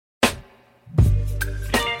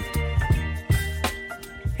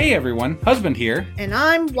Hey everyone, husband here. And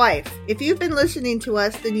I'm wife. If you've been listening to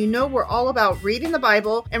us, then you know we're all about reading the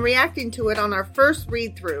Bible and reacting to it on our first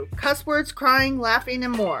read-through. Cuss words, crying, laughing,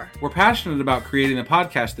 and more. We're passionate about creating a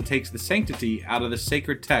podcast that takes the sanctity out of the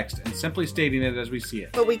sacred text and simply stating it as we see it.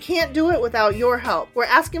 But we can't do it without your help. We're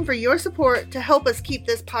asking for your support to help us keep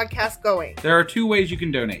this podcast going. There are two ways you can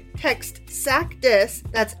donate. Text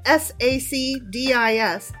SACDIS, that's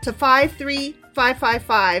SACDIS, to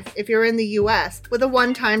 53555 if you're in the U.S. with a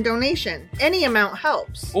one-time donation. Any amount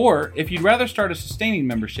helps. Or, if you'd rather start a sustaining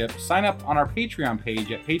membership, sign up on our Patreon page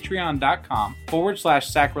at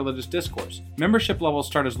patreon.com/sacrilegious discourse. Membership levels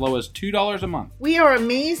start as low as $2 a month. We are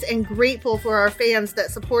amazed and grateful for our fans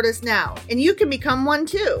that support us now, and you can become one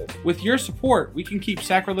too. With your support, we can keep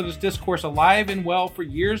Sacrilegious Discourse alive and well for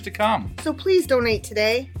years to come. So please donate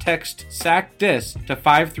today. Text SACDIS to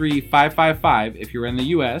 53555 if you're in the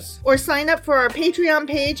U.S. Or sign up for our Patreon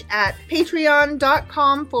page at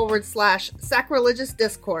patreon.com/sacrilegious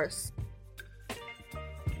discourse.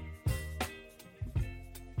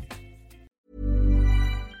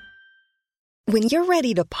 When you're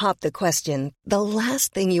ready to pop the question, the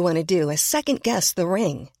last thing you want to do is second-guess the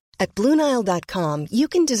ring. At BlueNile.com, you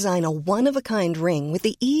can design a one-of-a-kind ring with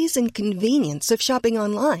the ease and convenience of shopping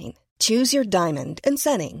online. Choose your diamond and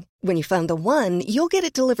setting. When you find the one, you'll get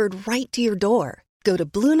it delivered right to your door. Go to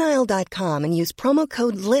BlueNile.com and use promo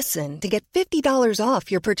code LISTEN to get $50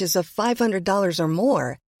 off your purchase of $500 or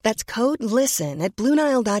more. That's code LISTEN at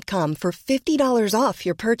BlueNile.com for $50 off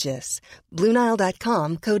your purchase.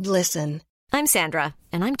 BlueNile.com, code LISTEN. I'm Sandra,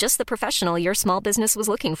 and I'm just the professional your small business was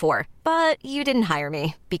looking for. But you didn't hire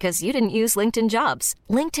me because you didn't use LinkedIn Jobs.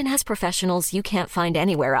 LinkedIn has professionals you can't find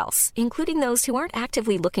anywhere else, including those who aren't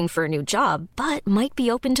actively looking for a new job, but might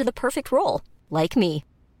be open to the perfect role, like me.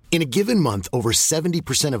 In a given month, over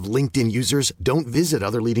 70% of LinkedIn users don't visit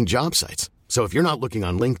other leading job sites. So if you're not looking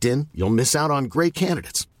on LinkedIn, you'll miss out on great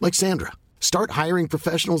candidates like Sandra. Start hiring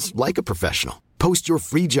professionals like a professional. Post your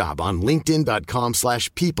free job on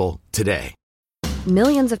linkedin.com/people today.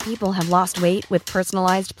 Millions of people have lost weight with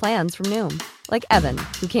personalized plans from Noom. Like Evan,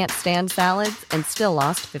 who can't stand salads and still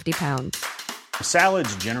lost 50 pounds.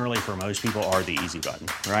 Salads generally for most people are the easy button,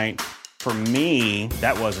 right? For me,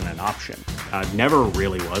 that wasn't an option. I never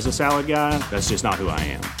really was a salad guy. That's just not who I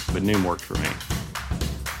am. But Noom worked for me.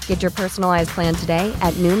 Get your personalized plan today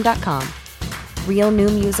at Noom.com. Real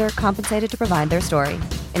Noom user compensated to provide their story.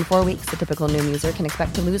 In 4 weeks, the typical Noom user can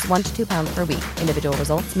expect to lose 1 to 2 pounds per week. Individual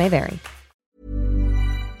results may vary.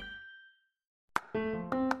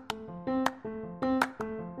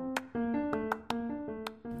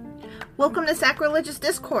 Welcome to Sacrilegious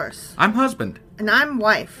Discourse. I'm husband. And I'm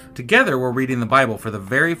wife. Together, we're reading the Bible for the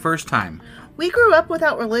very first time. We grew up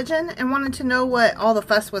without religion and wanted to know what all the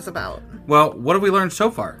fuss was about. Well, what have we learned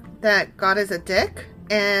so far? That God is a dick,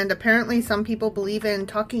 and apparently some people believe in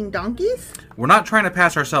talking donkeys? We're not trying to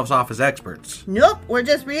pass ourselves off as experts. Nope, we're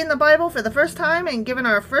just reading the Bible for the first time and giving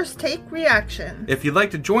our first take reaction. If you'd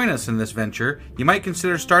like to join us in this venture, you might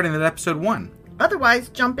consider starting at episode 1. Otherwise,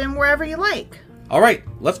 jump in wherever you like. All right,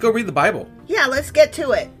 let's go read the Bible. Yeah, let's get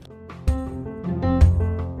to it.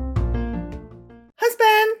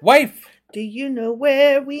 Husband! Wife! Do you know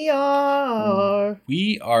where we are?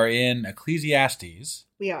 We are in Ecclesiastes.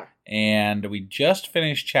 We are. And we just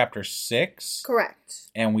finished chapter 6. Correct.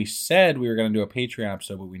 And we said we were going to do a Patreon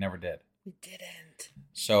episode, but we never did. We didn't.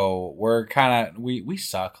 So we're kind of, we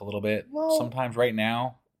suck a little bit sometimes right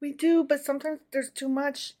now. We do, but sometimes there's too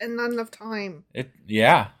much and not enough time.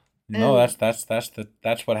 Yeah. No, that's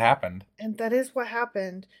what happened. And that is what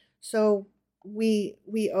happened. So we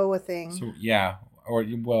owe a thing. So yeah,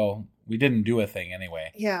 we didn't do a thing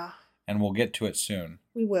anyway. Yeah. And we'll get to it soon.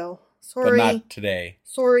 We will. Sorry. But not today.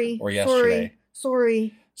 Sorry. Or yesterday.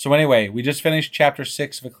 Sorry. So anyway, we just finished chapter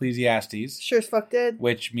 6 of Ecclesiastes. Sure as fuck did.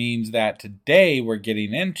 Which means that today we're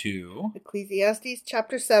getting into Ecclesiastes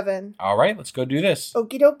chapter 7. All right, let's go do this.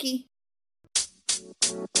 Okie dokie.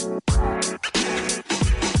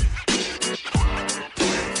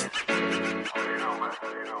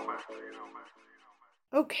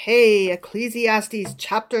 Okay, Ecclesiastes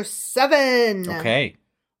chapter 7. Okay.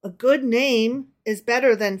 A good name is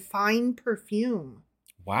better than fine perfume.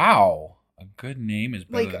 Wow. A good name is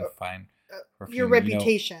better than fine perfume. Your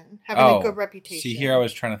reputation. Having a good reputation. See, here I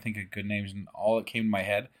was trying to think of good names, and all that came to my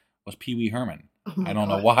head was Pee Wee Herman. I don't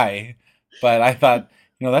know why, but I thought,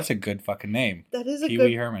 that's a good fucking name. That is a Pee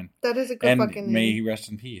Wee Herman. That is a good fucking name. And may he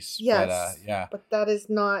rest in peace. Yes. But, but that is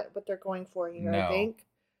not what they're going for here, no. I think.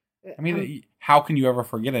 I mean, how can you ever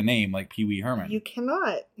forget a name like Pee Wee Herman? You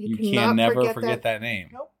cannot. You can never forget that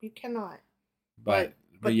name. Nope, you cannot. But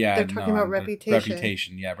yeah, they're talking about reputation.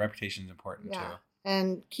 Reputation, yeah, reputation is important too.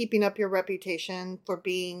 And keeping up your reputation for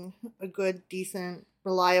being a good, decent,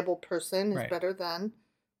 reliable person is better than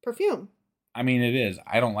perfume. I mean, it is.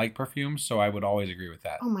 I don't like perfume, so I would always agree with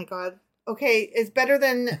that. Oh my God. Okay, it's better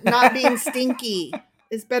than not being stinky.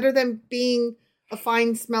 It's better than being a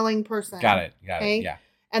fine-smelling person. Got it, yeah.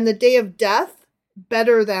 And the day of death,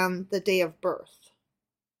 better than the day of birth.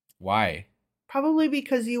 Why? Probably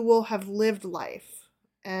because you will have lived life.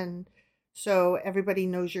 And so everybody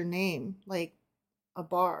knows your name, like a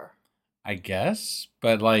bar. I guess.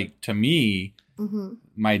 But like, to me,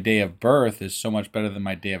 my day of birth is so much better than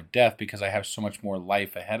my day of death because I have so much more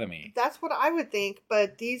life ahead of me. That's what I would think.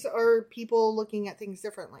 But these are people looking at things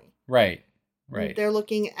differently. Right. They're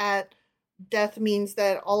looking at death means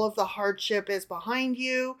that all of the hardship is behind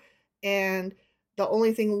you and the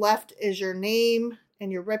only thing left is your name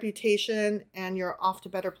and your reputation and you're off to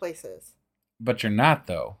better places. But you're not,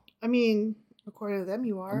 though. I mean, according to them,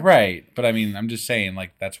 you are. Right. But I mean, I'm just saying,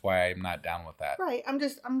 like, that's why I'm not down with that. Right. I'm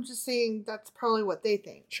just saying that's probably what they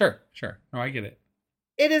think. Sure. No, I get it.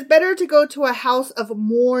 It is better to go to a house of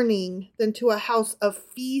mourning than to a house of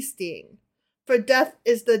feasting. For death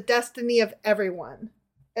is the destiny of everyone,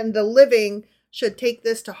 and the living should take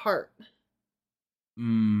this to heart.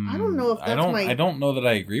 I don't know if that's I don't know that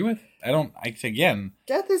I agree with. Again.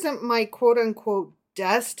 Death isn't my quote unquote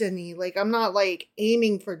destiny. Like, I'm not like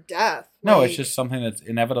aiming for death. No, it's just something that's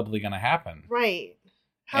inevitably going to happen. Right.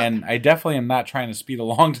 And I definitely am not trying to speed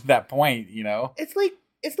along to that point, you know? It's like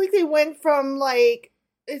they went from like,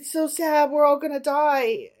 it's so sad, we're all going to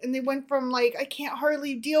die. And they went from like, I can't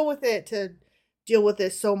hardly deal with it to deal with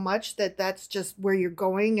it so much that that's just where you're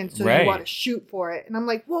going. And so you want to shoot for it. And I'm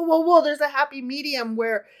like, whoa. There's a happy medium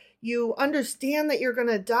where you understand that you're going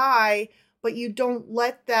to die, but you don't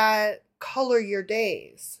let that color your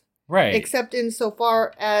days. Right. Except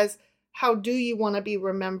insofar as how do you want to be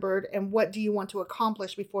remembered and what do you want to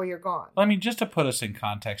accomplish before you're gone? Well, I mean, just to put us in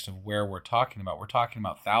context of where we're talking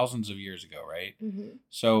about thousands of years ago, right? Mm-hmm.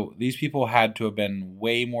 So these people had to have been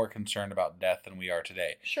way more concerned about death than we are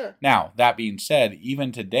today. Sure. Now, that being said,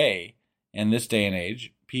 even today, in this day and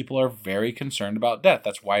age, people are very concerned about death.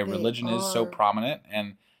 That's why religion is so prominent,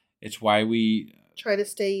 and it's why we try to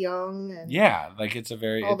stay young. And like it's a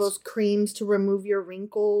very... all those creams to remove your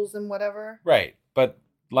wrinkles and whatever. Right, but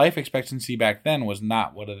life expectancy back then was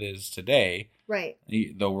not what it is today. Right.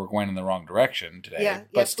 Though we're going in the wrong direction today. Yeah,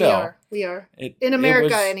 but yes, still, we are. In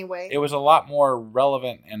America, anyway. It was a lot more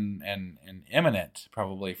relevant and imminent,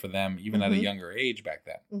 probably, for them, even at a younger age back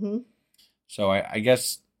then. Mm-hmm. So I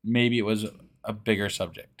guess maybe it was a bigger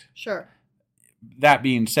subject. Sure. That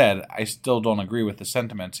being said, I still don't agree with the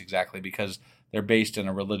sentiments exactly because they're based in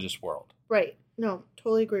a religious world. Right. No,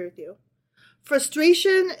 totally agree with you.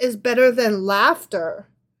 Frustration is better than laughter.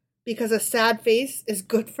 Because a sad face is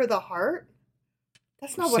good for the heart?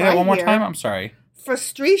 That's not what I hear. Say that one more time? I'm sorry.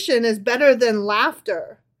 Frustration is better than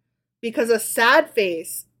laughter. Because a sad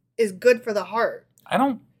face is good for the heart.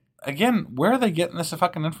 Again, where are they getting this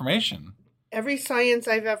fucking information? Every science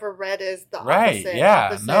I've ever read is the opposite. Right, yeah,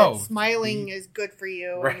 opposite. No. Smiling is good for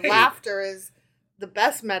you. Right. And laughter is the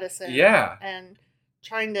best medicine. Yeah. And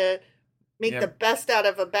trying to make the best out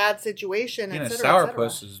of a bad situation, and etc. a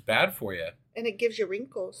sourpuss is bad for you. And it gives you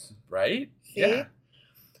wrinkles. Right? See? Yeah.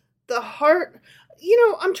 The heart,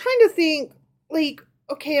 I'm trying to think, like,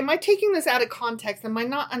 okay, am I taking this out of context? Am I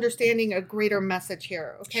not understanding a greater message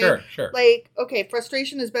here? Okay. Sure. Like, okay,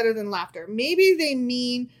 frustration is better than laughter. Maybe they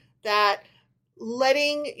mean that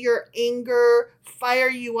letting your anger fire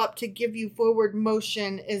you up to give you forward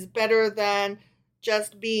motion is better than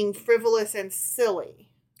just being frivolous and silly.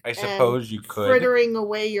 I suppose you could. Frittering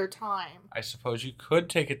away your time. I suppose you could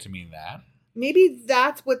take it to mean that. Maybe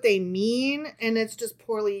that's what they mean, and it's just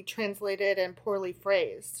poorly translated and poorly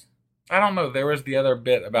phrased. I don't know. There was the other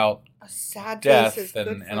bit about a sad death face is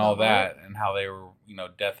and all that, and how they were,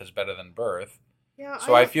 death is better than birth. Yeah.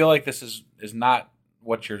 So I feel like this is not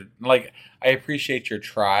what you're like. I appreciate your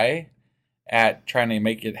try at trying to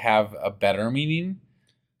make it have a better meaning,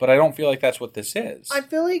 but I don't feel like that's what this is. I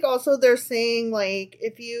feel like also they're saying, like,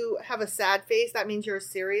 if you have a sad face, that means you're a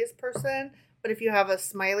serious person. But if you have a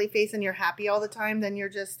smiley face and you're happy all the time, then you're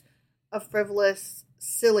just a frivolous,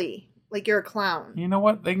 silly, like you're a clown. You know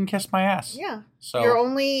what? They can kiss my ass. Yeah. So you're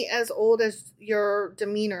only as old as your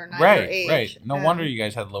demeanor, not your age. Right. No wonder you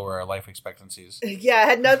guys had lower life expectancies. Yeah, it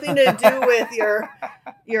had nothing to do with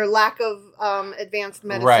your lack of advanced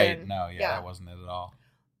medicine. Right. No, that wasn't it at all.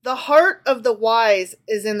 The heart of the wise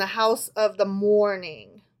is in the house of the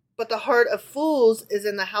mourning, but the heart of fools is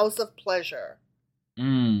in the house of pleasure.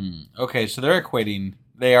 Okay, so they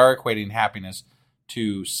are equating happiness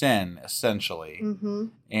to sin, essentially. Mm-hmm.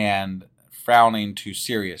 And frowning to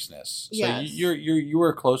seriousness. So Yes. you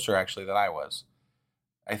were closer actually than I was,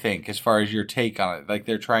 I think, as far as your take on it. Like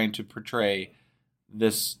they're trying to portray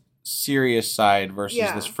this serious side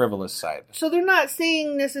versus this frivolous side. So they're not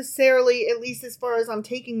saying necessarily, at least as far as I'm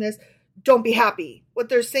taking this, don't be happy. What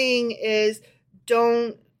they're saying is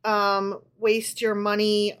don't waste your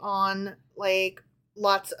money on like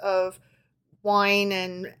lots of wine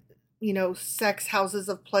and, you know, sex houses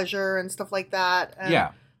of pleasure and stuff like that. And,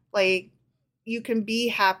 yeah. Like, you can be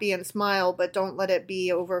happy and smile, but don't let it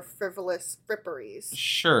be over frivolous fripperies.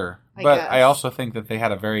 Sure. I But guess. I also think that they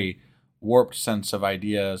had a very warped sense of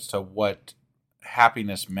idea as to what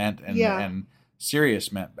happiness meant and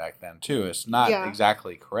serious meant back then, too. It's not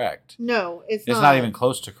exactly correct. No, it's not. It's not even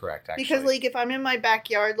close to correct, actually. Because, like, if I'm in my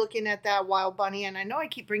backyard looking at that wild bunny, and I know I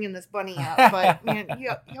keep bringing this bunny up, but, man,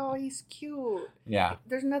 he's cute. Yeah.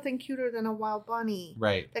 There's nothing cuter than a wild bunny.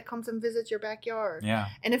 Right. That comes and visits your backyard. Yeah.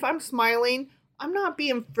 And if I'm smiling, I'm not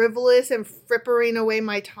being frivolous and frippering away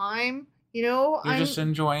my time. You know? You're just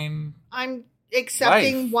enjoying I'm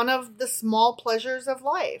accepting life. one of the small pleasures of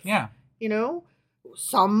life. Yeah. You know?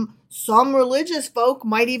 Some religious folk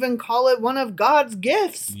might even call it one of God's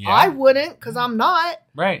gifts. Yeah. I wouldn't, because I'm not.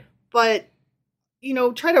 Right. But, you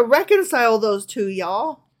know, try to reconcile those two,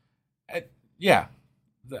 y'all. Yeah.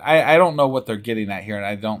 I don't know what they're getting at here, and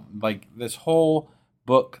I don't, like, this whole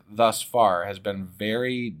book thus far has been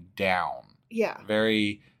very down. Yeah.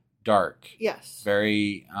 Very dark. Yes.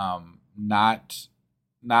 Very, not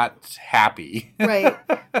happy. Right.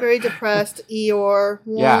 Very depressed. Eeyore.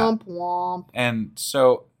 Womp womp. And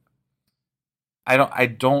so I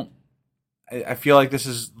feel like this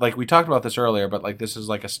is, like, we talked about this earlier, but like this is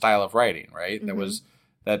like a style of writing, right? Mm-hmm. That was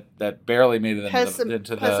that barely made it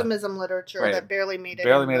into the pessimism literature that barely made it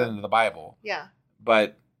into the Bible. Yeah.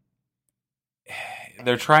 But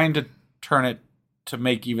they're trying to turn it to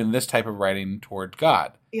make even this type of writing toward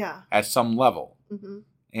God. Yeah. At some level. Mm-hmm.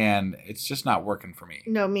 And it's just not working for me.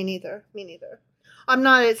 No, me neither. I'm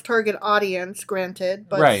not its target audience, granted,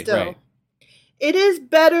 but still. Right. It is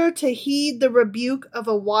better to heed the rebuke of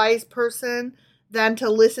a wise person than to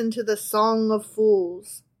listen to the song of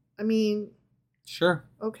fools. I mean... Sure.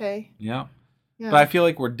 Okay. Yeah. But I feel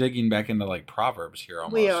like we're digging back into, like, Proverbs here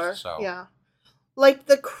almost. We are, so. yeah. Like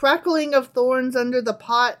the crackling of thorns under the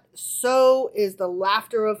pot, so is the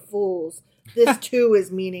laughter of fools. This, too,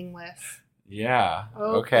 is meaningless. Yeah.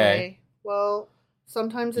 Okay. Well,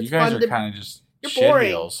 sometimes it's you guys fun are kind of just You're boring.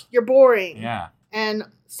 heels. You're boring. Yeah. And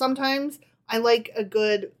sometimes I like a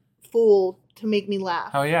good fool to make me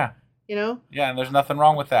laugh. Oh, yeah. You know? Yeah, and there's nothing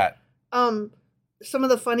wrong with that. Some of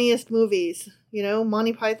the funniest movies, you know,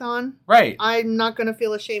 Monty Python. Right. I'm not going to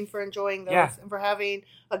feel ashamed for enjoying those and for having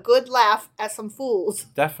a good laugh at some fools.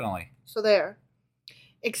 Definitely. So there.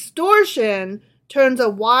 Extortion turns a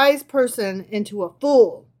wise person into a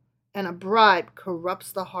fool, and a bribe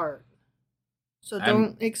corrupts the heart. So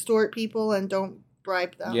don't extort people and don't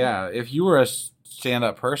bribe them. Yeah, if you were a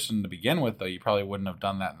stand-up person to begin with, though, you probably wouldn't have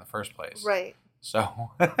done that in the first place. Right.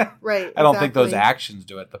 So, right. I don't think those actions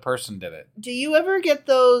do it. The person did it. Do you ever get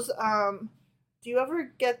those? Not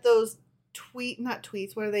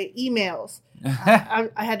tweets? What are they? Emails. I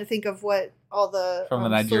had to think of what all the from the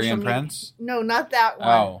Nigerian prince. No, not that one.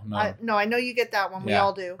 Oh no, I know you get that one. We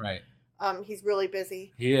all do. Right. He's really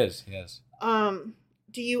busy. He is.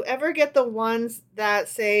 Do you ever get the ones that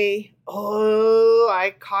say, "Oh, I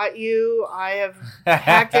caught you. I have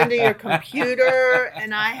hacked into your computer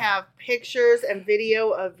and I have pictures and video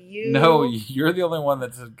of you"? No, you're the only one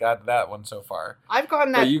that's got that one so far. I've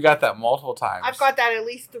gotten that. But you got that multiple times. I've got that at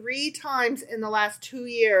least 3 times in the last 2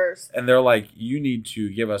 years. And they're like, "You need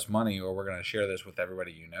to give us money or we're going to share this with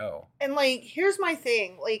everybody you know." And like, here's my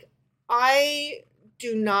thing. Like, I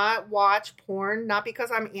do not watch porn, not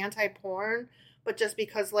because I'm anti-porn, but just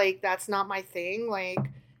because, like, that's not my thing. Like,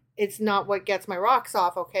 it's not what gets my rocks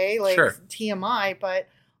off, okay? Like, sure. TMI, but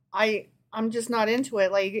I'm just not into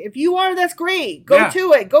it. Like, if you are, that's great. Go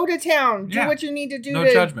to it. Go to town. Do what you need to do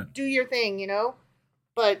to judgment. Do your thing, you know?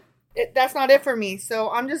 But that's not it for me. So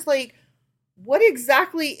I'm just like, what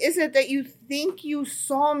exactly is it that you think you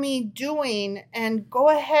saw me doing? And go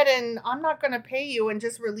ahead and I'm not going to pay you and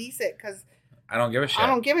just release it because I don't give a shit. I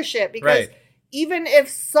don't give a shit because even if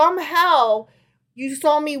somehow you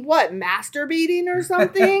saw me, masturbating or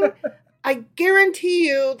something, I guarantee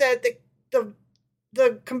you that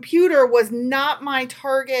the computer was not my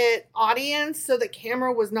target audience, so the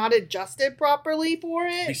camera was not adjusted properly for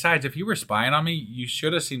it. Besides, if you were spying on me, you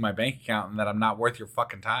should have seen my bank account and that I'm not worth your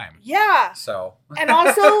fucking time. Yeah. So. And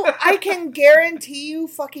also, I can guarantee you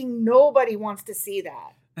fucking nobody wants to see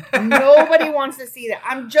that. Nobody wants to see that.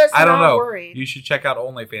 I'm just I don't not know. worried. You should check out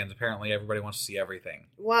OnlyFans. Apparently, everybody wants to see everything.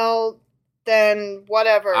 Well, then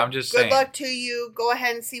whatever. I'm just Good saying. luck to you. Go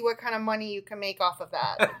ahead and see what kind of money you can make off of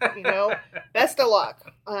that. Best of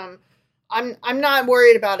luck. I'm not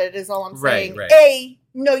worried about it. Is all I'm saying. Right. A,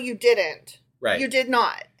 no, you didn't. Right. You did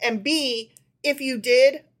not. And B, if you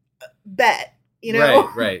did, bet.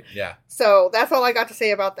 Right. Yeah. So that's all I got to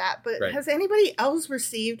say about that. But Right. has anybody else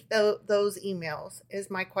received those emails? Is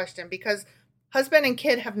my question, because husband and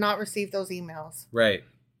kid have not received those emails. Right.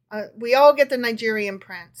 We all get the Nigerian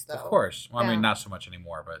prints, though. Of course. Well, I Yeah. mean, not so much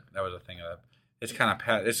anymore, but that was a thing of it's kind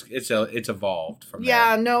of it's evolved from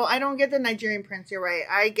Yeah, there. no, I don't get the Nigerian prints. You're right.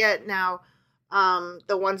 I get now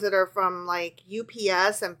the ones that are from like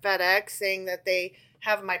UPS and FedEx saying that they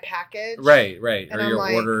have my package. Right. And Or I'm your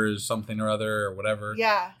like, order is something or other or whatever.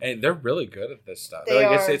 Yeah. And they're really good at this stuff. They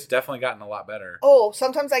are. It's definitely gotten a lot better. Oh,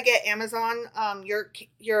 sometimes I get Amazon.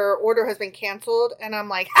 Your order has been canceled, and I'm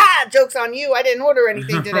like, ha! Joke's on you. I didn't order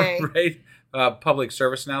anything today. Right. Public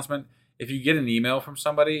service announcement. If you get an email from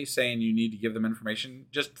somebody saying you need to give them information,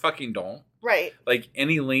 just fucking don't. Right. Like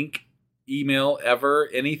any link, email, ever,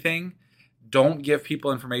 anything, don't give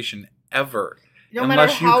people information ever. No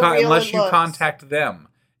matter how real unless it you looks. contact them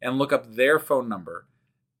and look up their phone number.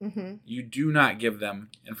 Mm-hmm. You do not give them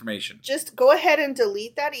information. Just go ahead and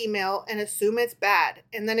delete that email and assume it's bad.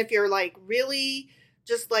 And then if you're like really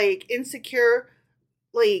just like insecure,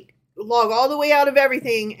 like log all the way out of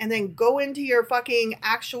everything and then go into your fucking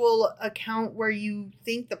actual account where you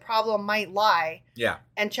think the problem might lie. Yeah.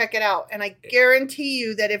 And check it out. And I guarantee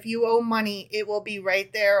you that if you owe money, it will be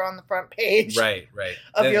right there on the front page. Right.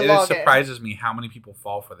 Of your It login. surprises me how many people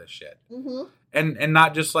fall for this shit. Mm-hmm. And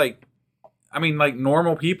not just like, I mean, like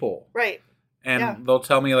normal people. Right. And Yeah. they'll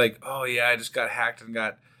tell me like, oh yeah, I just got hacked and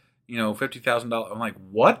got, $50,000. I'm like,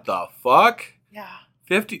 what the fuck? Yeah.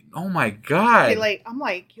 50? Oh my God. I'm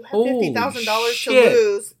like, you have Holy $50,000 to shit.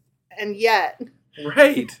 lose, and yet.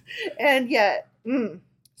 Right.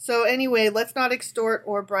 So anyway, let's not extort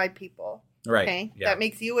or bribe people. Right. Okay? Yeah. That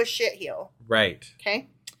makes you a shitheel. Right. Okay?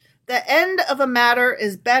 The end of a matter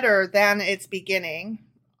is better than its beginning,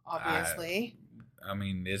 obviously. I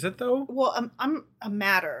mean, is it though? Well, I'm a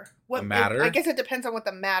matter. What A matter? I guess it depends on what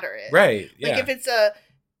the matter is. Right. Yeah. Like if it's a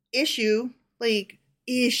issue, like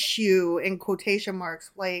issue in quotation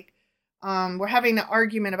marks, like we're having an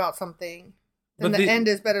argument about something, then But the end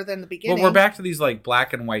is better than the beginning. Well, we're back to these like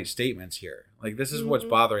black and white statements here. Like this is what's Mm-hmm.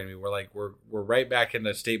 bothering me. We're right back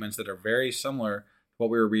into statements that are very similar to what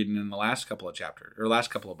we were reading in the last couple of chapters or last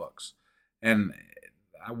couple of books. And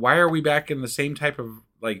why are we back in the same type of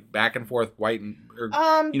like back and forth white and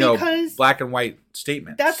because black and white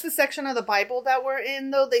statements? that's the section of the Bible that we're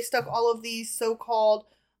in, though. They stuck all of these so-called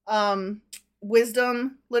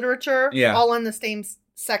wisdom literature all in the same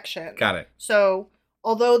section. Got it. So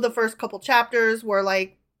although the first couple chapters were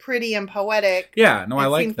like pretty and poetic, Yeah, no, I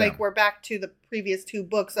like seems them. like we're back to the previous two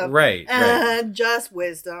books of Right. just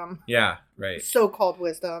wisdom, Yeah, right. so-called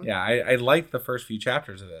wisdom. Yeah, I like the first few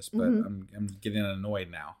chapters of this, but Mm-hmm. I'm getting annoyed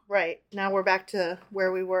now. Right. Now we're back to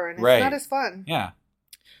where we were, and it's Right. not as fun. Yeah.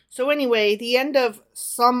 So anyway, the end of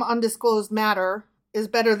some undisclosed matter is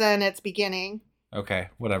better than its beginning, Okay,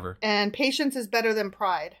 whatever. and patience is better than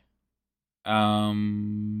pride.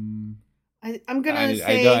 I'm gonna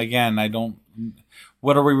say I don't.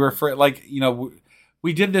 What are we referring? Like,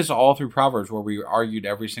 we did this all through Proverbs where we argued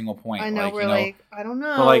every single point. I know like, we're like, I don't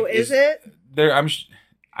know. but, like, is it? There,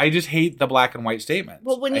 I just hate the black and white statements.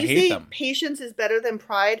 Well, when I you hate say them. patience is better than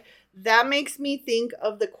pride, that makes me think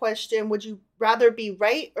of the question, would you rather be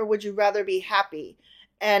right or would you rather be happy?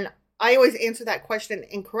 And I always answer that question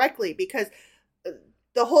incorrectly because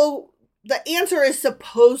the answer is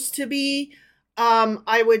supposed to be,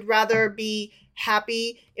 I would rather be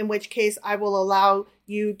happy, in which case I will allow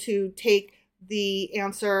you to take the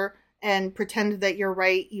answer and pretend that you're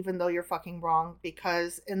right, even though you're fucking wrong,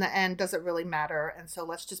 because in the end, does it really matter? And so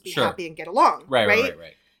let's just be Sure. happy and get along. Right.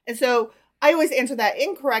 And so I always answer that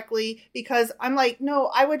incorrectly because I'm like, no,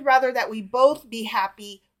 I would rather that we both be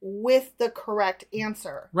happy with the correct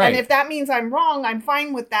answer. Right. And if that means I'm wrong, I'm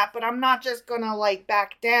fine with that, but I'm not just gonna like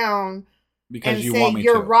back down Because and you say want me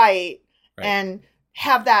you're to. right Right. and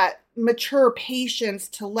have that mature patience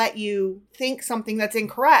to let you think something that's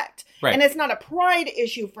incorrect. Right. And it's not a pride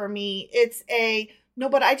issue for me. It's no,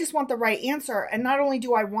 but I just want the right answer. And not only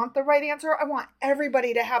do I want the right answer, I want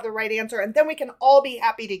everybody to have the right answer. And then we can all be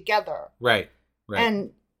happy together. Right.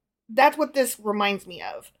 And that's what this reminds me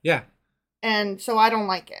of. Yeah. And so I don't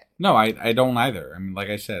like it. No, I don't either. I mean, like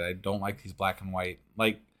I said, I don't like these black and white.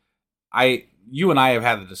 Like, you and I have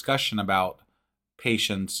had a discussion about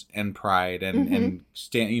patience and pride and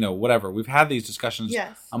stand, whatever. We've had these discussions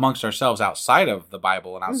amongst ourselves outside of the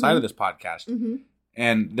Bible and outside of this podcast.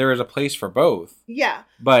 And there is a place for both. Yeah.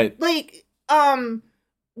 But like,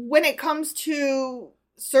 when it comes to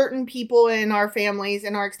certain people in our families,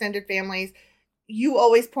 in our extended families, you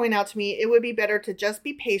always point out to me, it would be better to just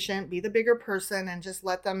be patient, be the bigger person, and just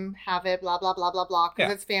let them have it, blah, blah, blah, blah, blah,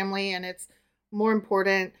 because it's family and it's more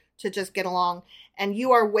important to just get along. And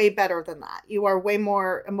you are way better than that. You are way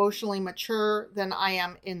more emotionally mature than I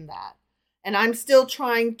am in that. And I'm still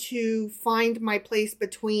trying to find my place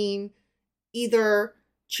between either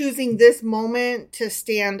choosing this moment to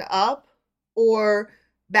stand up or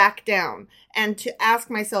back down, and to ask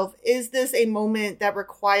myself, is this a moment that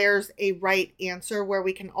requires a right answer where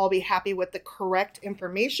we can all be happy with the correct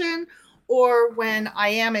information, or when I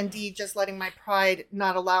am indeed just letting my pride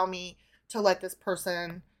not allow me to let this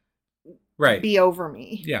person be over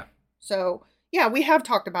me? Yeah. So, yeah, we have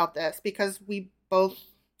talked about this because we both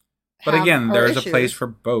But again, there is a issues. place for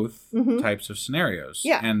both types of scenarios.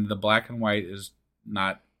 Yeah. And the black and white is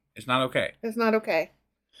not, it's not okay. It's not okay.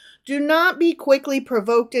 Do not be quickly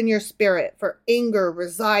provoked in your spirit, for anger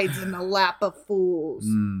resides in the lap of fools.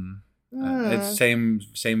 It's same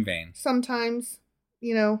vein. Sometimes,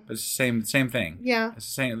 But it's the same thing. Yeah.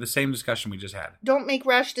 It's the same discussion we just had. Don't make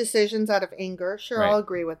rash decisions out of anger. Sure, Right. I'll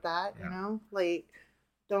agree with that. Like,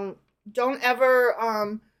 don't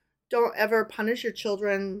ever punish your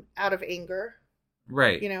children out of anger.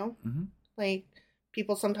 Right. Like,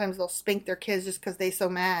 people sometimes they'll spank their kids just because they're so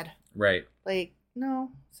mad. Right. Like,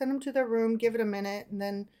 no, send them to their room, give it a minute, and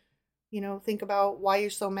then, think about why you're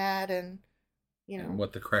so mad and, And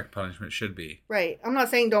what the correct punishment should be. Right. I'm not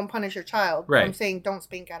saying don't punish your child. Right. I'm saying don't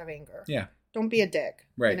spank out of anger. Yeah. Don't be a dick.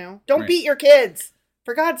 Right. Don't beat your kids.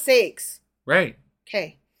 For God's sakes. Right.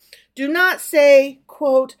 Okay. Do not say,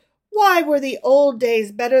 quote, why were the old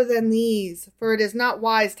days better than these? For it is not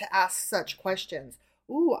wise to ask such questions.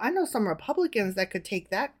 Ooh, I know some Republicans that could take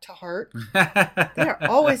that to heart. They're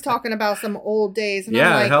always talking about some old days. And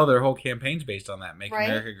I'm like, hell, their whole campaign's based on that. Make Right?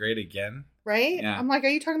 America great again. Right? Yeah. I'm like, are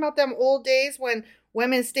you talking about them old days when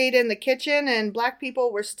women stayed in the kitchen and black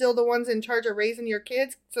people were still the ones in charge of raising your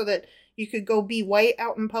kids so that you could go be white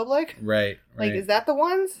out in public? Right. Like, is that the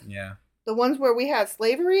ones? Yeah. The ones where we had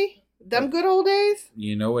slavery? Them good old days?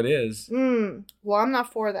 You know it is. Well, I'm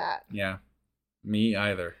not for that. Yeah. Me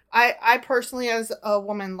either. I personally, as a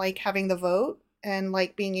woman, like having the vote and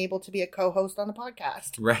like being able to be a co-host on a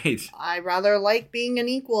podcast. Right. I rather like being an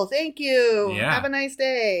equal. Thank you. Yeah. Have a nice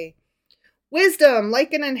day. Wisdom,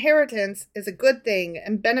 like an inheritance, is a good thing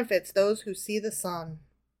and benefits those who see the sun.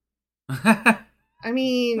 I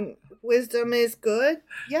mean, wisdom is good.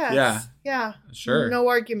 Yes. Yeah. Yeah. Sure. No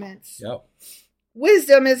arguments. Yep.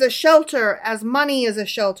 Wisdom is a shelter as money is a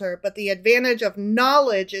shelter, but the advantage of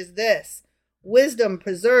knowledge is this. Wisdom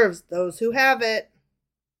preserves those who have it.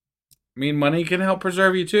 I mean, money can help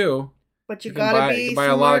preserve you too. But you can gotta be buy smart.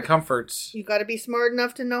 a lot of comforts. You gotta be smart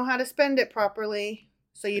enough to know how to spend it properly,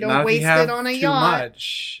 so you Not don't if waste you have it on a too yacht.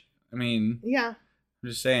 much. I mean, Yeah. I'm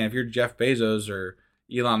just saying, if you're Jeff Bezos or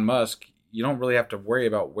Elon Musk, you don't really have to worry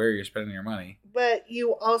about where you're spending your money. But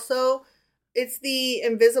you also, it's the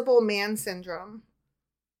invisible man syndrome.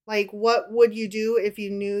 Like, what would you do if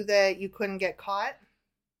you knew that you couldn't get caught?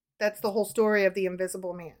 That's the whole story of the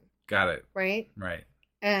invisible man. Got it. Right? Right.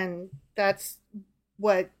 And that's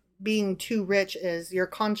what being too rich is. Your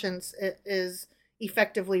conscience is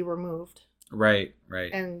effectively removed. Right.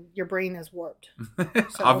 Right. And your brain is warped.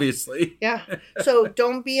 So, obviously. Yeah. So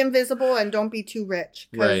don't be invisible and don't be too rich,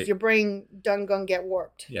 because Right. your brain done gonna get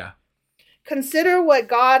warped. Yeah. Consider what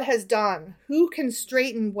God has done. Who can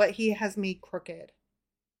straighten what he has made crooked?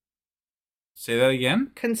 Say that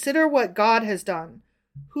again? Consider what God has done.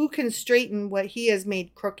 Who can straighten what he has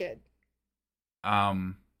made crooked?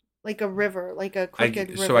 Like a river, like a crooked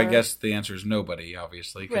river. So I guess the answer is nobody,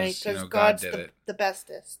 obviously, because right, because God God's did it. the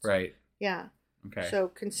bestest. Right. Yeah. Okay. So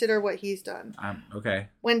consider what he's done. Okay.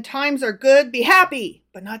 When times are good, be happy,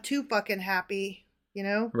 but not too fucking happy,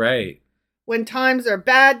 Right. When times are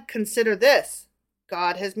bad, consider this.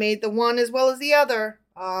 God has made the one as well as the other.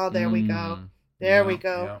 Oh, there we go. There we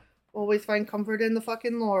go. Yeah. Always find comfort in the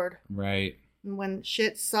fucking Lord. Right. And when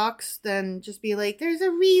shit sucks, then just be like, there's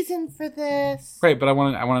a reason for this. Right, but I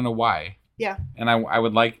want to know why. Yeah. And I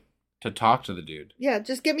would like to talk to the dude. Yeah,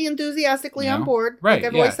 just get me enthusiastically on board. Right. Like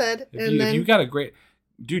I've always said. If you got a great...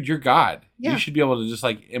 Dude, you're God. Yeah. You should be able to just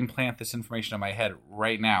like implant this information in my head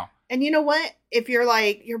right now. And you know what? If you're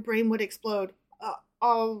like, your brain would explode.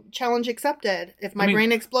 I'll challenge accepted. If my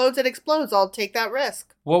brain explodes, it explodes. I'll take that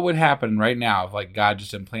risk. What would happen right now if like God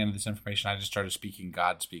just implanted this information? I just started speaking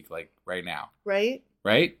God speak like right now. Right?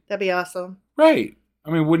 Right? That'd be awesome. Right. I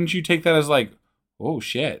mean, wouldn't you take that as like, oh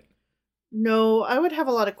shit? No, I would have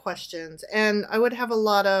a lot of questions, and I would have a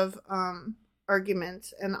lot of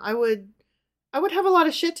arguments, and I would have a lot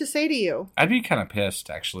of shit to say to you. I'd be kind of pissed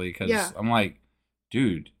actually, because I'm like,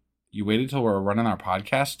 dude, you waited till we're running our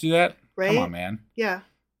podcast to do that? Right? Come on, man. Yeah.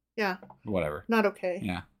 Yeah. Whatever. Not okay.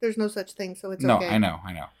 Yeah. There's no such thing, so it's no, okay. I know.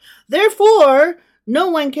 Therefore, no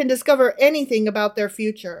one can discover anything about their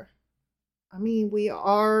future. I mean, we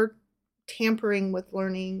are tampering with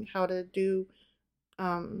learning how to do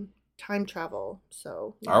time travel.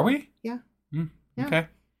 So are we? Yeah. Yeah. Okay.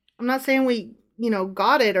 I'm not saying we,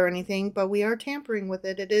 got it or anything, but we are tampering with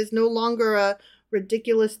it. It is no longer a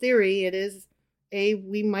ridiculous theory. It is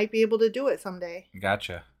we might be able to do it someday.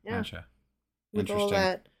 Gotcha. Yeah. Gotcha. With Interesting. all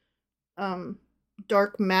that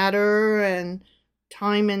dark matter and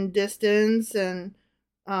time and distance and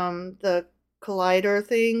the collider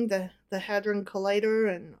thing, the Hadron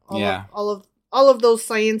Collider, and all of those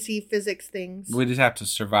sciencey physics things. We just have to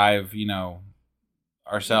survive,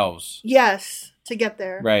 ourselves. Yes, to get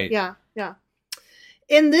there. Right. Yeah.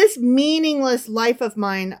 In this meaningless life of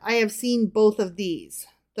mine, I have seen both of these: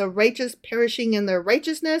 the righteous perishing in their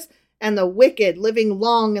righteousness, and the wicked living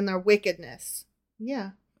long in their wickedness.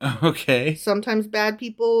 Yeah. Okay. Sometimes bad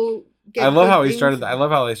people get I love how things. he started. I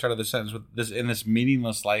love how they started the sentence with this: in this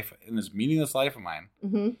meaningless life, of mine.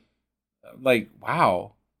 Mm-hmm. Like,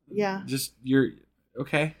 wow. Yeah. Just you're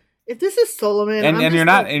okay. If this is Solomon, and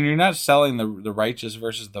you're not selling the righteous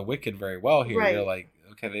versus the wicked very well here. Right. You're like,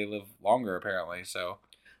 okay, they live longer apparently. So.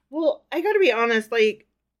 Well, I got to be honest. Like,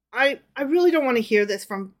 I really don't want to hear this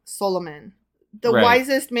from Solomon, the Right.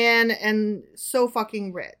 wisest man and so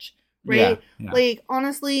fucking rich. Right? Yeah. Like,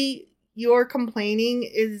 honestly, your complaining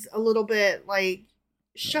is a little bit like,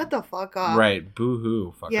 shut the fuck up. Right.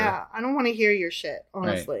 Boo-hoo, fucker. Yeah, I don't want to hear your shit,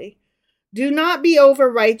 honestly. Right. Do not be over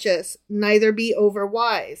righteous, neither be over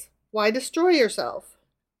wise. Why destroy yourself?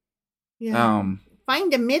 Yeah.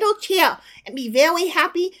 Find a middle chair and be very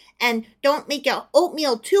happy, and don't make your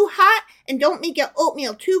oatmeal too hot, and don't make your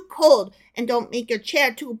oatmeal too cold, and don't make your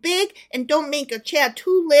chair too big, and don't make your chair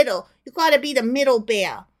too little. You gotta be the middle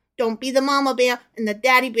bear. Don't be the mama bear and the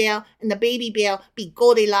daddy bear and the baby bear. Be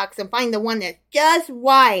Goldilocks and find the one that's just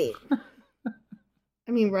right.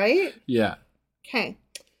 I mean, right? Yeah. Okay.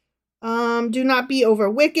 Do not be over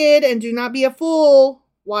wicked, and do not be a fool.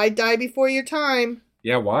 Why die before your time?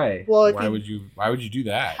 Yeah, why? Well, why would you do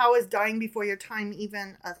that? How is dying before your time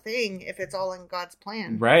even a thing if it's all in God's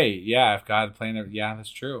plan? Right. Yeah, if God planned it, yeah, that's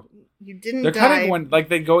true. You didn't They're die. kind of going, like,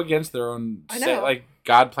 they go against their own set, like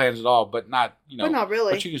God plans it all, but not, But not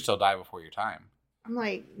really. But you can still die before your time. I'm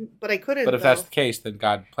like, but I couldn't. But if that's the case, then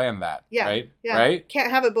God planned that. Yeah. Right? Yeah. Right? Can't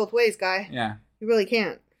have it both ways, guy. Yeah. You really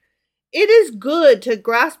can't. It is good to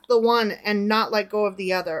grasp the one and not let go of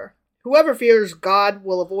the other. Whoever fears God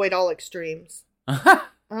will avoid all extremes.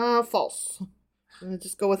 False. I'm going to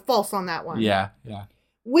just go with false on that one. Yeah.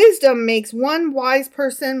 Wisdom makes one wise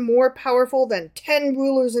person more powerful than 10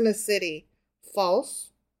 rulers in a city. False.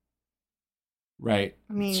 Right.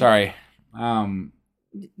 I mean, sorry.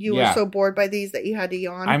 You were so bored by these that you had to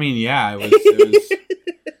yawn. I mean, yeah, it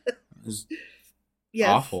was yes.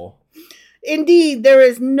 awful. Indeed, there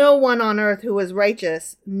is no one on earth who is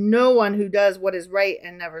righteous, no one who does what is right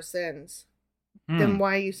and never sins. Then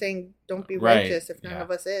why are you saying don't be righteous if none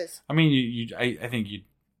of us is? I mean, I think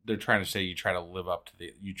they're trying to say you try to live up to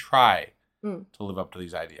to live up to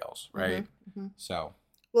these ideals, right? Mm-hmm. So,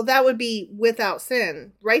 well, that would be without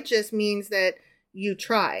sin. Righteous means that you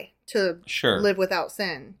try to live without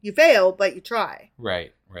sin. You fail, but you try.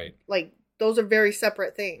 Right. Like, those are very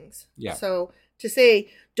separate things. Yeah. So to say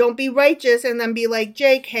don't be righteous and then be like,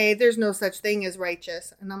 Jake, hey, there's no such thing as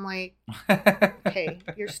righteous, and I'm like, hey,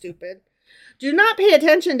 you're stupid. Do not pay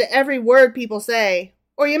attention to every word people say,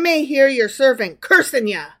 or you may hear your servant cursing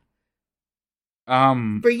ya.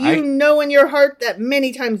 For you know in your heart that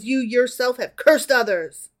many times you yourself have cursed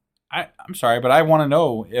others. I'm sorry, but I want to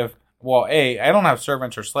know if, well, I don't have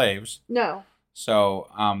servants or slaves. No. So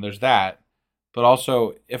there's that. But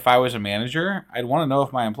also, if I was a manager, I'd want to know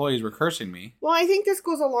if my employees were cursing me. Well, I think this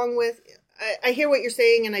goes along with, I hear what you're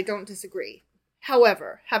saying and I don't disagree.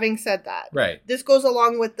 However, having said that, right, this goes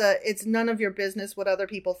along with it's none of your business what other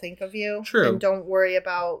people think of you. True. And don't worry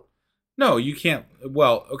about... No, you can't...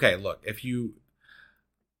 Well, okay, look,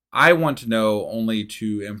 I want to know only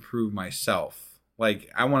to improve myself. Like,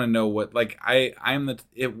 I want to know what... Like,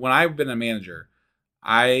 when I've been a manager,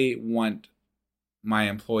 I want my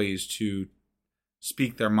employees to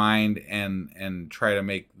speak their mind and try to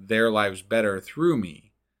make their lives better through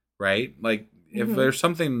me, right? Like, if there's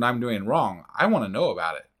something that I'm doing wrong, I want to know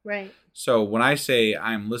about it. Right. So when I say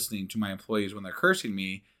I'm listening to my employees when they're cursing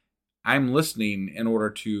me, I'm listening in order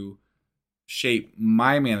to shape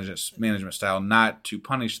my management style, not to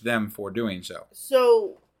punish them for doing so.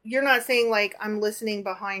 So you're not saying like I'm listening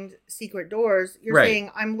behind secret doors. You're Right.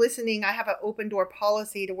 saying I'm listening. I have an open door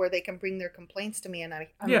policy to where they can bring their complaints to me, and I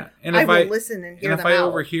And I if will listen and hear and if them I out.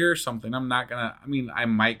 overhear something, I'm not gonna. I mean, I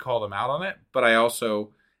might call them out on it, but I also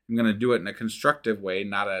am gonna do it in a constructive way,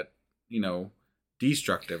 not a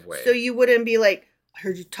destructive way. So you wouldn't be like, I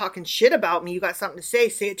heard you talking shit about me. You got something to say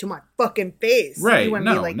it to my fucking face. Right? You wouldn't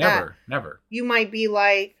No, be like never, that. never. You might be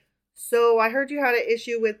like, so I heard you had an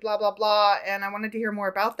issue with blah, blah, blah, and I wanted to hear more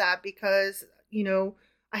about that because,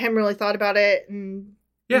 I hadn't really thought about it, and,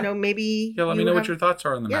 maybe... Yeah, let me know what your thoughts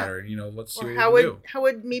are on the matter. Let's see what how we can do. how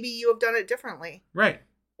would maybe you have done it differently? Right.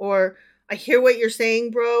 Or, I hear what you're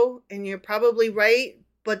saying, bro, and you're probably right,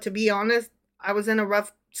 but to be honest, I was in a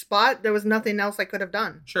rough spot. There was nothing else I could have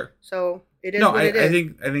done. Sure. So, it is what it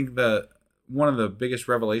is. I think one of the biggest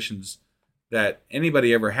revelations that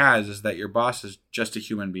anybody ever has is that your boss is just a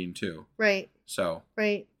human being too. Right. So,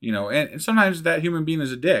 right. And sometimes that human being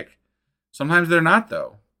is a dick. Sometimes they're not,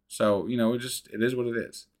 though. So, it is what it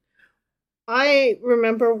is. I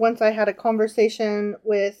remember once I had a conversation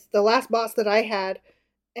with the last boss that I had,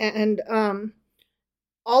 and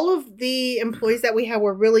all of the employees that we had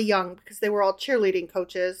were really young because they were all cheerleading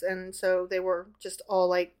coaches, and so they were just all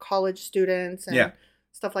like college students and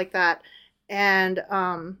stuff like that. And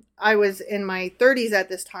I was in my 30s at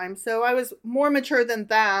this time, so I was more mature than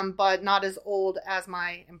them, but not as old as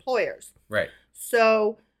my employers. Right.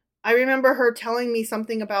 So I remember her telling me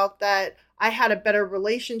something about that I had a better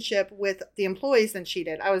relationship with the employees than she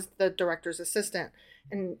did. I was the director's assistant.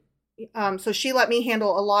 And so she let me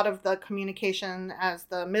handle a lot of the communication as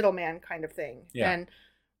the middleman kind of thing. Yeah.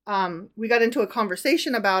 And we got into a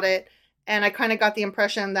conversation about it, and I kind of got the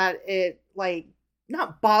impression that it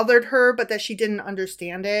not bothered her, but that she didn't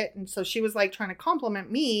understand it. And so she was like trying to compliment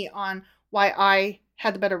me on why I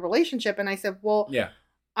had the better relationship. And I said, well,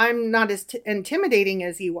 I'm not as intimidating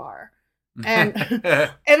as you are. And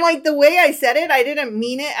and like the way I said it, I didn't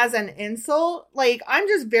mean it as an insult. Like, I'm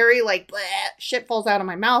just very like, bleh, shit falls out of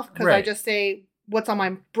my mouth because I just say what's on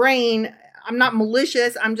my brain. I'm not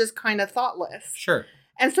malicious. I'm just kind of thoughtless. Sure.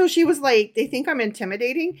 And so she was like, they think I'm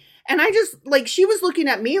intimidating. And I just she was looking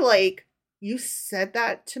at me like, you said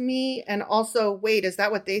that to me, and also, wait, is that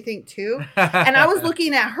what they think too? And I was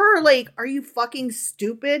looking at her like, are you fucking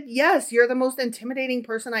stupid? Yes, you're the most intimidating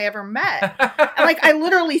person I ever met. And I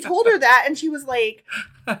literally told her that, and she was like,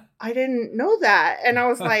 I didn't know that. And I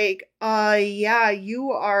was like, yeah, you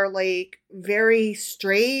are very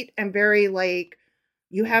straight and very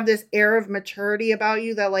you have this air of maturity about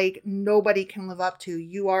you that nobody can live up to.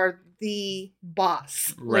 You are the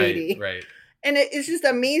boss lady. Right. And it's just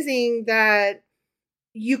amazing that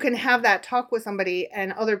you can have that talk with somebody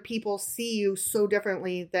and other people see you so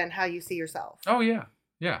differently than how you see yourself. Oh, yeah.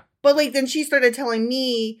 Yeah. But then she started telling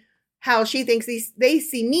me how she thinks they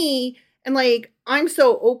see me. And I'm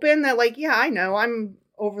so open that yeah, I know I'm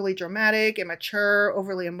overly dramatic, immature,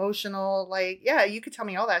 overly emotional. Yeah, you could tell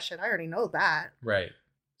me all that shit. I already know that. Right.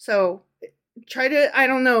 So try to, I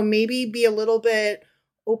don't know, maybe be a little bit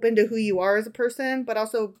open to who you are as a person, but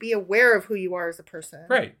also be aware of who you are as a person.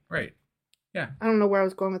 Right. Yeah. I don't know where I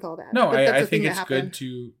was going with all that. No, but I think it's good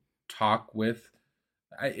to talk with,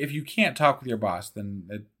 if you can't talk with your boss,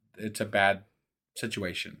 then it's a bad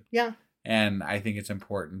situation. Yeah. And I think it's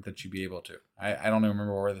important that you be able to. I don't even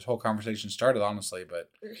remember where this whole conversation started, honestly,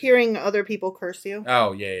 but. Hearing other people curse you.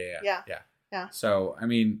 Oh, yeah. So, I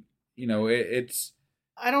mean, it's.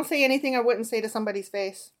 I don't say anything I wouldn't say to somebody's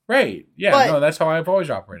face. Right. Yeah, that's how I've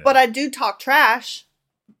always operated. But I do talk trash.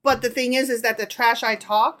 But the thing is that the trash I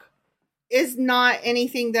talk is not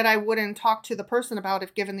anything that I wouldn't talk to the person about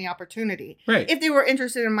if given the opportunity. Right. If they were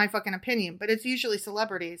interested in my fucking opinion. But it's usually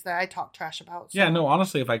celebrities that I talk trash about. So. Yeah, no,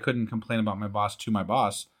 honestly, if I couldn't complain about my boss to my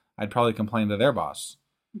boss, I'd probably complain to their boss.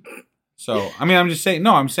 So, I mean, I'm just saying,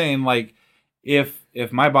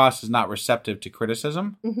 if my boss is not receptive to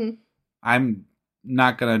criticism, I'm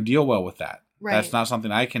not going to deal well with that. Right. That's not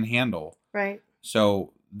something I can handle. Right.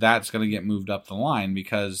 So that's going to get moved up the line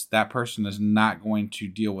because that person is not going to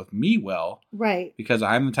deal with me well. Right. Because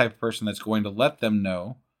I'm the type of person that's going to let them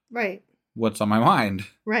know. Right. What's on my mind.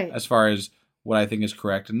 Right. As far as what I think is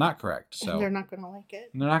correct and not correct. So and they're not going to like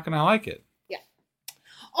it. They're not going to like it. Yeah.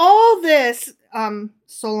 All this,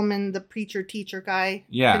 Solomon, the preacher teacher guy,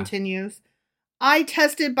 continues. I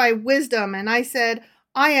tested by wisdom, and I said,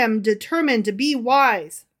 I am determined to be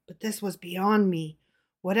wise. But this was beyond me.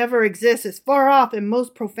 Whatever exists is far off and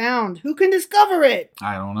most profound. Who can discover it?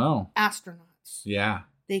 I don't know. Astronauts. Yeah.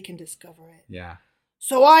 They can discover it. Yeah.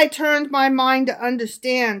 So I turned my mind to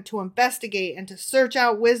understand, to investigate, and to search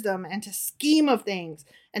out wisdom, and to scheme of things,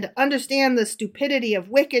 and to understand the stupidity of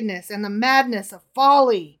wickedness and the madness of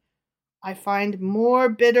folly. I find more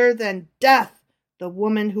bitter than death the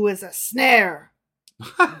woman who is a snare.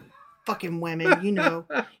 Fucking women, you know.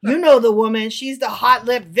 You know the woman. She's the hot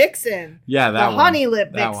lip vixen. Yeah, that the one. honey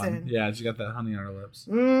lip That vixen. one. Yeah, she got that honey on her lips.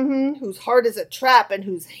 Mm-hmm. Whose heart is a trap and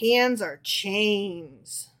whose hands are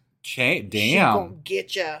chains. Damn. She gonna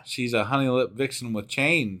get ya. She's a honey lip vixen with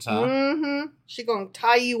chains, huh? Mm-hmm. She gonna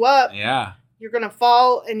tie you up. Yeah. You're gonna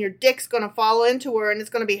fall, and your dick's gonna fall into her, and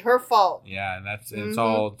it's gonna be her fault. Yeah, and it's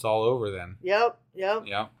all over then. Yep.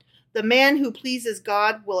 Yep. The man who pleases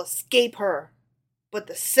God will escape her, but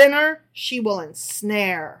the sinner she will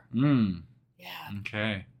ensnare. Yeah.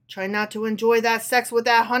 Okay. Try not to enjoy that sex with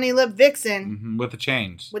that honey lip vixen. Mm-hmm. With the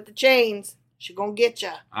chains. With the chains, she gonna get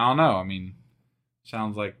ya. I don't know. I mean,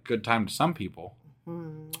 sounds like a good time to some people,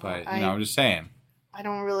 but I'm just saying. I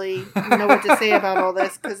don't really know what to say about all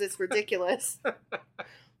this because it's ridiculous.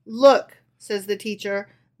 Look, says the teacher,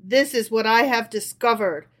 this is what I have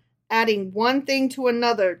discovered, adding one thing to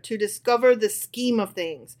another to discover the scheme of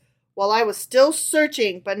things. While I was still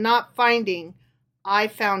searching but not finding, I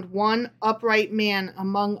found one upright man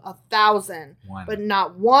among 1,000, but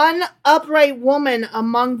not one upright woman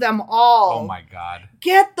among them all. Oh my God.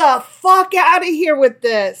 Get the fuck out of here with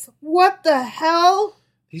this. What the hell?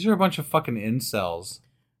 These are a bunch of fucking incels.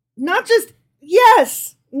 Not just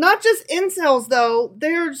incels though.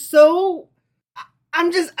 They're so,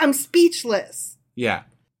 I'm speechless. Yeah.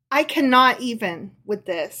 I cannot even with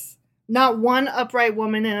this. Not one upright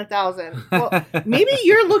woman in 1,000. Well, maybe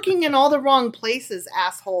you're looking in all the wrong places,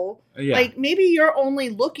 asshole. Yeah. Like, maybe you're only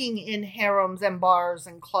looking in harems and bars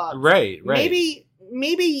and clubs. Right.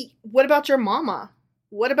 Maybe, what about your mama?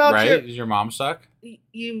 What about Does your mom suck?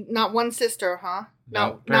 You, not one sister, huh?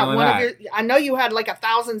 No, not one not. of your, I know you had like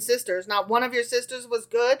 1,000 sisters. Not one of your sisters was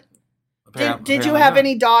good? Did you Apparently have not.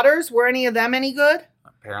 any daughters? Were any of them any good?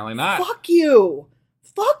 Apparently not. Fuck you.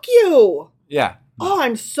 Yeah. Oh,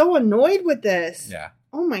 I'm so annoyed with this. Yeah.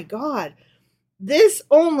 Oh my God. This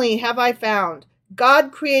only have I found.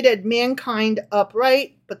 God created mankind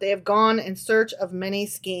upright, but they have gone in search of many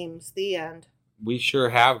schemes. The end. We sure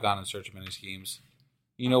have gone in search of many schemes.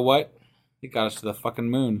 You know what? It got us to the fucking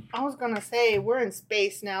moon. I was going to say, we're in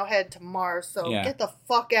space now, head to Mars, so Yeah. get the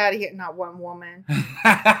fuck out of here. Not one woman.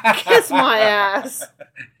 Kiss my ass.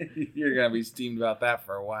 You're going to be steamed about that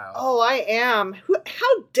for a while. Oh, I am.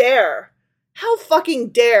 How dare? How fucking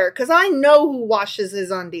dare? Because I know who washes his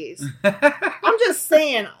undies. I'm just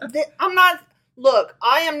saying. I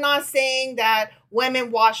am not saying that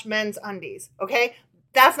women wash men's undies, okay?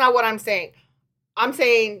 That's not what I'm saying. I'm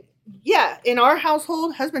saying, yeah, in our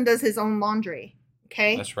household, husband does his own laundry,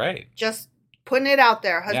 okay? That's right. Just putting it out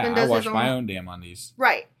there. Husband does I wash his own. my own damn undies.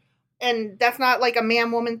 Right. And that's not like a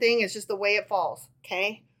man-woman thing. It's just the way it falls,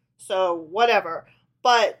 okay? So, whatever.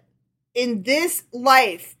 But in this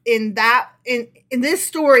life, in this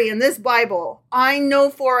story, in this Bible, I know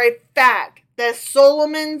for a fact that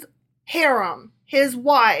Solomon's harem, his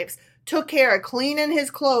wives, took care of cleaning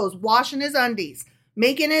his clothes, washing his undies,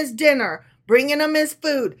 making his dinner, bringing him his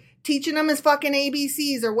food, teaching him his fucking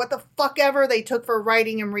ABCs or what the fuck ever they took for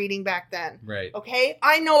writing and reading back then. Right. Okay?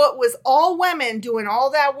 I know it was all women doing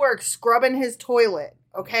all that work, scrubbing his toilet.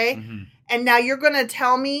 Okay? Mm-hmm. And now you're going to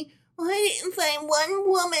tell me, well, I didn't find one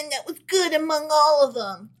woman that was good among all of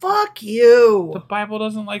them. Fuck you. The Bible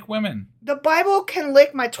doesn't like women. The Bible can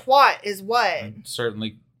lick my twat is what?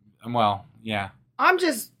 Certainly. Well, yeah.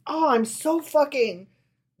 I'm so fucking,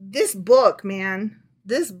 this book, man.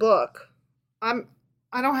 This book.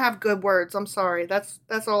 I don't have good words. I'm sorry. That's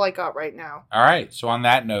all I got right now. All right. So on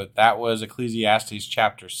that note, that was Ecclesiastes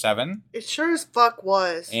chapter 7. It sure as fuck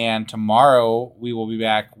was. And tomorrow we will be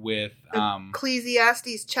back with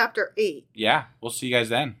Ecclesiastes chapter 8. Yeah, we'll see you guys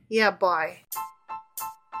then. Yeah, bye.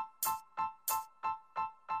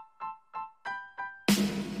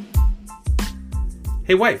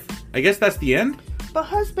 Hey wife, I guess that's the end? But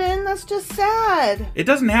husband, that's just sad. It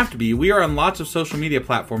doesn't have to be. We are on lots of social media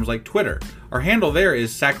platforms like Twitter. Our handle there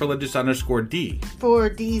is sacrilegious_D. For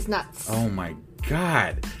D's nuts. Oh my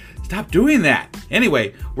God. Stop doing that.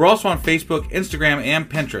 Anyway, we're also on Facebook, Instagram, and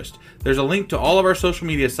Pinterest. There's a link to all of our social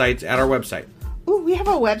media sites at our website. Ooh, we have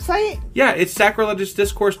a website? Yeah, it's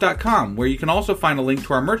sacrilegiousdiscourse.com, where you can also find a link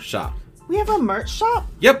to our merch shop. We have a merch shop?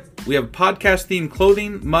 Yep, we have podcast-themed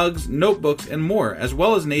clothing, mugs, notebooks, and more, as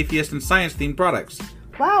well as an atheist and science-themed products.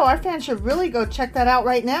 Wow, our fans should really go check that out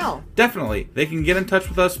right now. Definitely. They can get in touch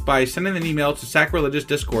with us by sending an email to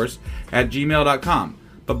sacrilegiousdiscourse@gmail.com.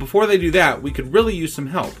 But before they do that, we could really use some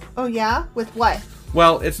help. Oh yeah? With what?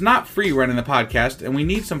 Well, it's not free running the podcast, and we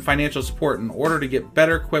need some financial support in order to get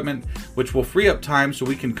better equipment, which will free up time so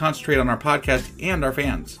we can concentrate on our podcast and our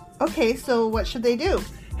fans. Okay, so what should they do?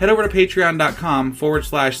 Head over to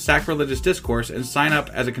patreon.com/sacrilegiousdiscourse and sign up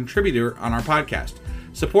as a contributor on our podcast.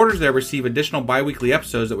 Supporters there receive additional bi-weekly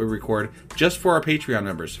episodes that we record just for our Patreon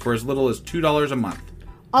members for as little as $2 a month.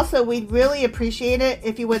 Also, we'd really appreciate it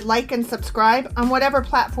if you would like and subscribe on whatever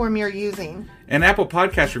platform you're using. And Apple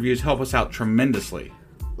Podcast reviews help us out tremendously.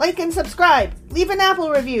 Like and subscribe, leave an Apple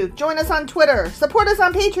review, join us on Twitter, support us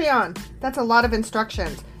on Patreon. That's a lot of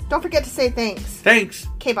instructions. Don't forget to say thanks. Thanks.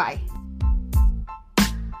 Okay, bye.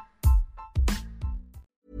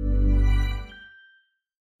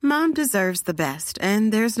 Mom deserves the best,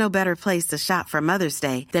 and there's no better place to shop for Mother's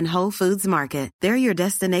Day than Whole Foods Market. They're your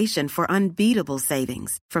destination for unbeatable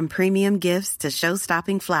savings, from premium gifts to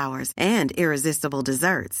show-stopping flowers and irresistible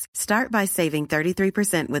desserts. Start by saving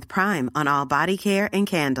 33% with Prime on all body care and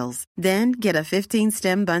candles. Then get a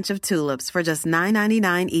 15-stem bunch of tulips for just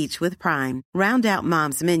 $9.99 each with Prime. Round out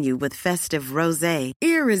Mom's menu with festive rosé,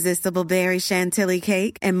 irresistible berry chantilly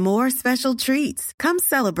cake, and more special treats. Come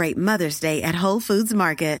celebrate Mother's Day at Whole Foods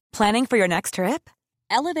Market. Planning for your next trip?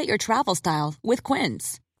 Elevate your travel style with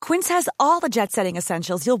Quince. Quince has all the jet-setting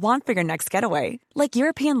essentials you'll want for your next getaway, like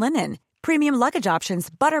European linen, premium luggage options,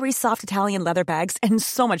 buttery soft Italian leather bags, and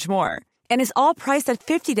so much more. And is all priced at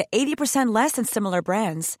 50 to 80% less than similar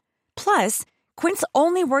brands. Plus, Quince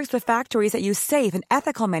only works with factories that use safe and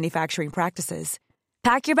ethical manufacturing practices.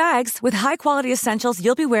 Pack your bags with high-quality essentials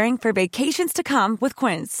you'll be wearing for vacations to come with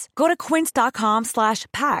Quince. Go to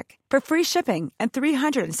quince.com/pack for free shipping and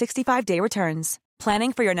 365-day returns.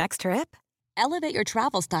 Planning for your next trip? Elevate your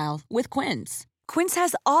travel style with Quince. Quince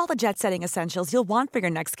has all the jet-setting essentials you'll want for your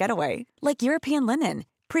next getaway, like European linen,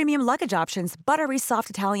 premium luggage options, buttery soft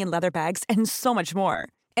Italian leather bags, and so much more.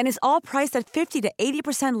 And is all priced at 50 to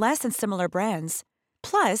 80% less than similar brands.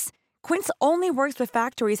 Plus, Quince only works with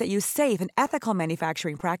factories that use safe and ethical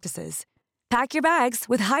manufacturing practices. Pack your bags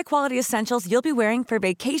with high-quality essentials you'll be wearing for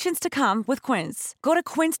vacations to come with Quince. Go to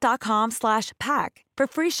quince.com/pack for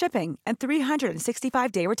free shipping and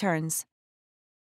 365-day returns.